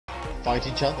fight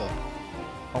each other.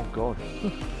 Oh god.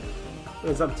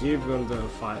 It's up to you if you want to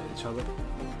fight each other.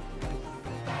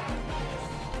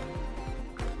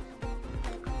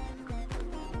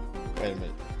 Wait a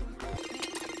minute.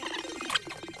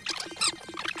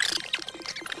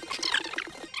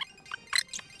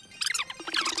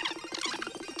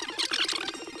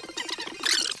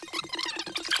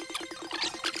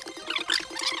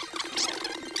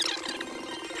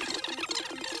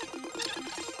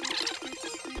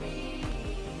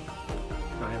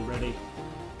 I am ready.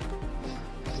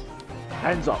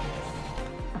 Hands up.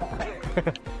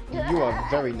 You are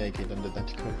very naked under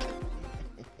that coat.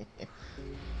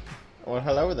 Well,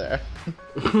 hello there.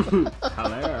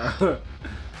 Hello.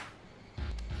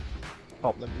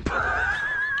 Oh. Let me...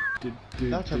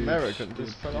 That American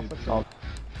just fell off a truck.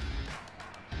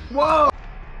 Whoa!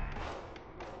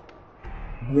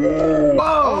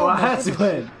 Whoa! I had to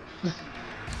win.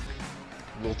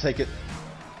 We'll take it.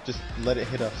 Just let it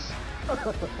hit us.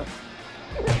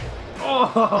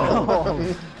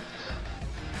 Oh!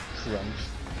 Crunch.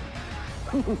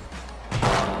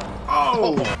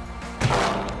 Oh!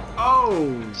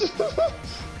 Oh!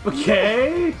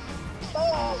 Okay!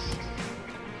 Oh!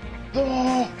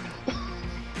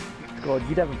 God,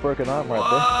 you'd have a broken arm right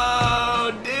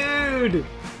Whoa, dude! there.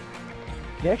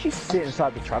 Can you actually sit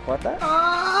inside the truck like that?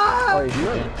 Ah! Oh, you do?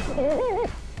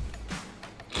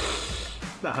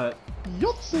 That hurt.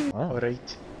 Yahtzee! Wow.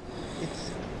 Alright.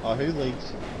 It's... Oh, who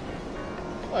leads?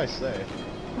 I say.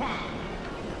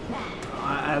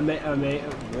 I made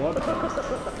what?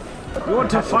 You want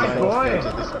to fight, boy?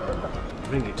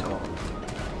 Bring it on.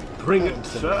 Bring it,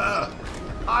 sir!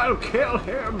 I'll kill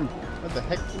him! What the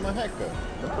heck did my hat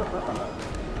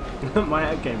go? My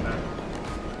hat came back.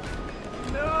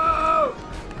 No!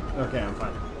 Okay, I'm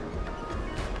fine.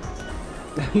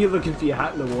 You're looking for your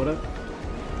hat in the water?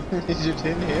 Is it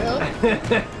in here?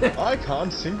 I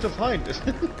can't seem to find it.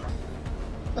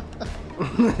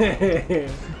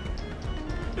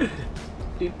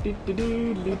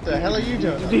 What the hell are you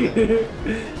doing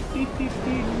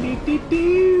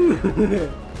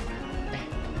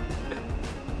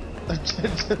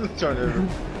I'm trying to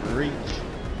reach.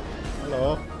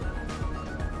 Hello.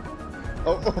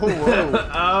 Oh,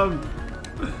 whoa.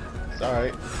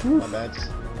 Sorry. My bad.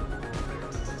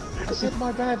 I said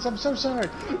my bad. I'm so sorry.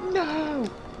 No!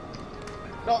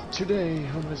 Not today,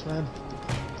 homeless man.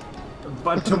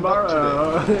 But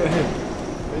tomorrow.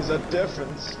 It's a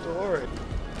different story.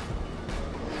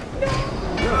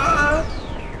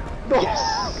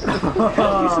 Yes! He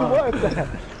survived that.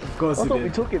 Of course I he thought did. we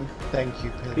took him. Thank you,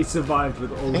 Pim. He survived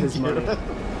with all his money.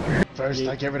 First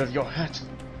I get rid of your hat,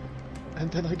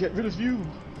 and then I get rid of you.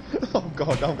 Oh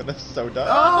god, I'm gonna so die.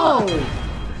 Oh!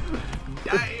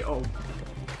 Damn!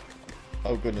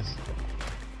 Oh goodness.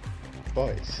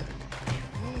 Boys.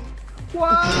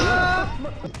 What?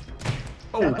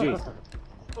 Oh jeez.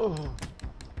 Oh.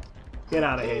 Get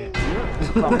out of here.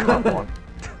 Oh, come on.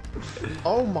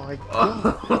 Oh my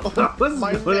god. What's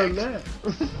My going on neck.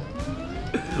 there?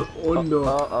 Oh no.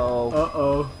 Uh-oh.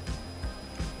 Uh-oh.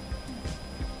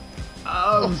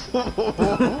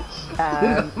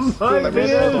 And My Let me beard.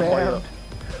 stand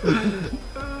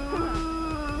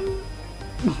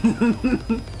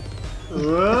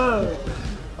Whoa.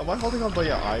 Am I holding on by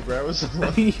your eyebrows?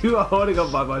 You are holding on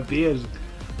by my beard.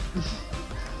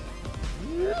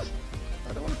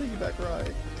 I don't want to take you back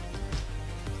right.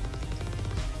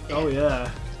 Oh yeah.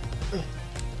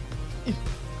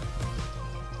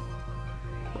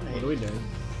 What are we doing?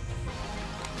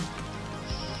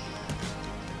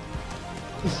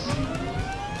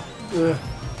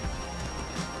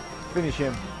 finish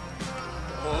him.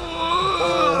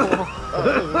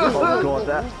 Oh god,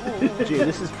 that. Gee,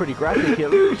 this is pretty graphic here.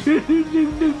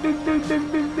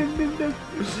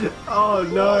 Oh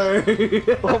no!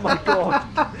 Oh my god.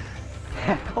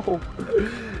 How?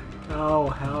 Oh,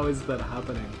 how is that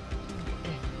happening?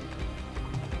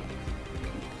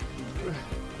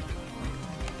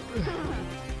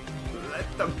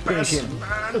 Let the Finish best him.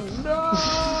 man know!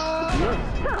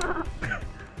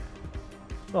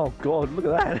 Oh god, look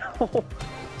at that.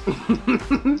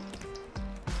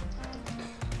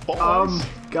 Boys.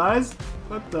 Guys,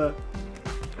 what the?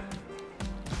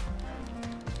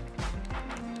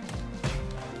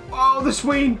 Oh, the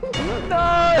swing!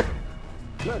 No!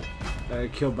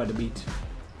 Killed by the meat.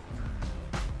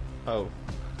 Oh.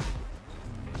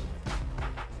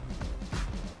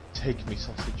 Take me,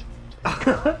 sausage.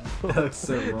 That's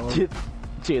so wrong.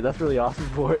 Gee, that's really asking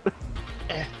for it.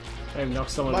 Hey, knock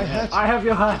someone My in the head. hat. I have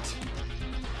your hat!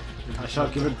 I shall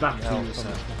give it back to you,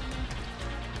 sir.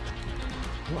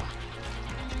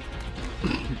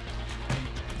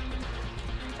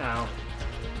 Ow.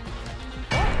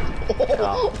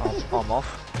 I'm off.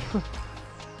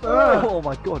 Oh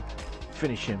my god.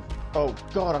 Finish him. Oh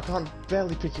god, I can't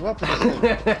barely pick you up in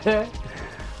this thing.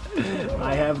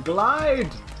 I have glide.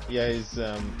 Yeah, his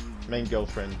main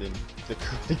girlfriend in the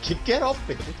get off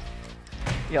me.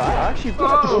 Yeah, I actually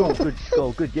brought good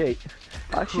goal, good yeet.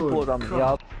 I actually brought on the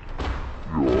yard.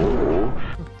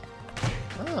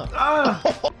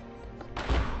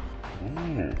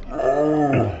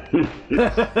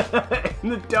 In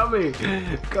the dummy.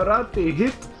 Karate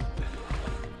hit.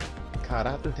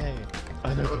 Karate.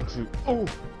 I know kung fu. Oh.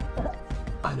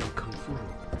 I know kung fu.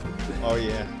 Oh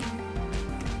yeah.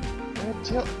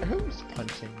 Who's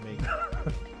punching me?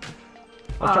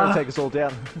 I'm trying to take us all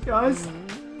down. Guys.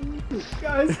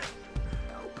 Guys.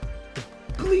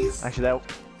 Please. Actually, that.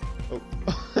 Oh.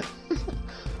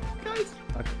 Guys.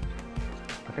 I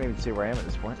can't even see where I am at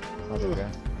this point. Oh, there we go.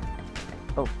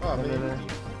 Oh, Oh, no, man.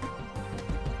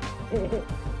 no, no.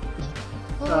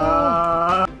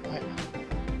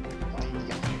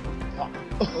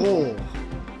 Oh.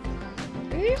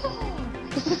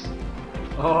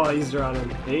 Oh, he's running.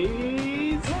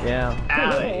 He's Yeah.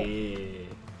 alley.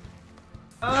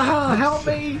 Help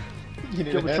me! You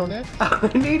need a hand there?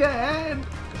 I need a hand.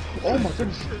 Oh my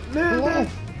goodness. No.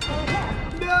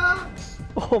 No.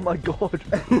 Oh my god.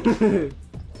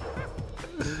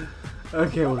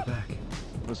 Okay, we're back.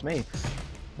 It was me.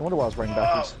 No wonder why I was running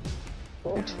backwards.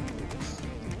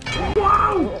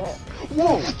 Wow!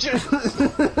 Whoa! Just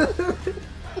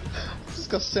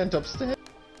got sent upstairs.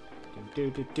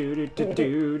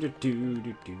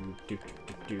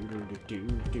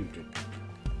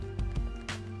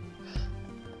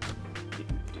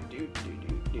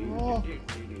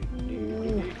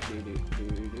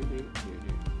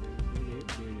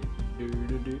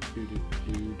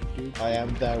 I am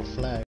thou flag.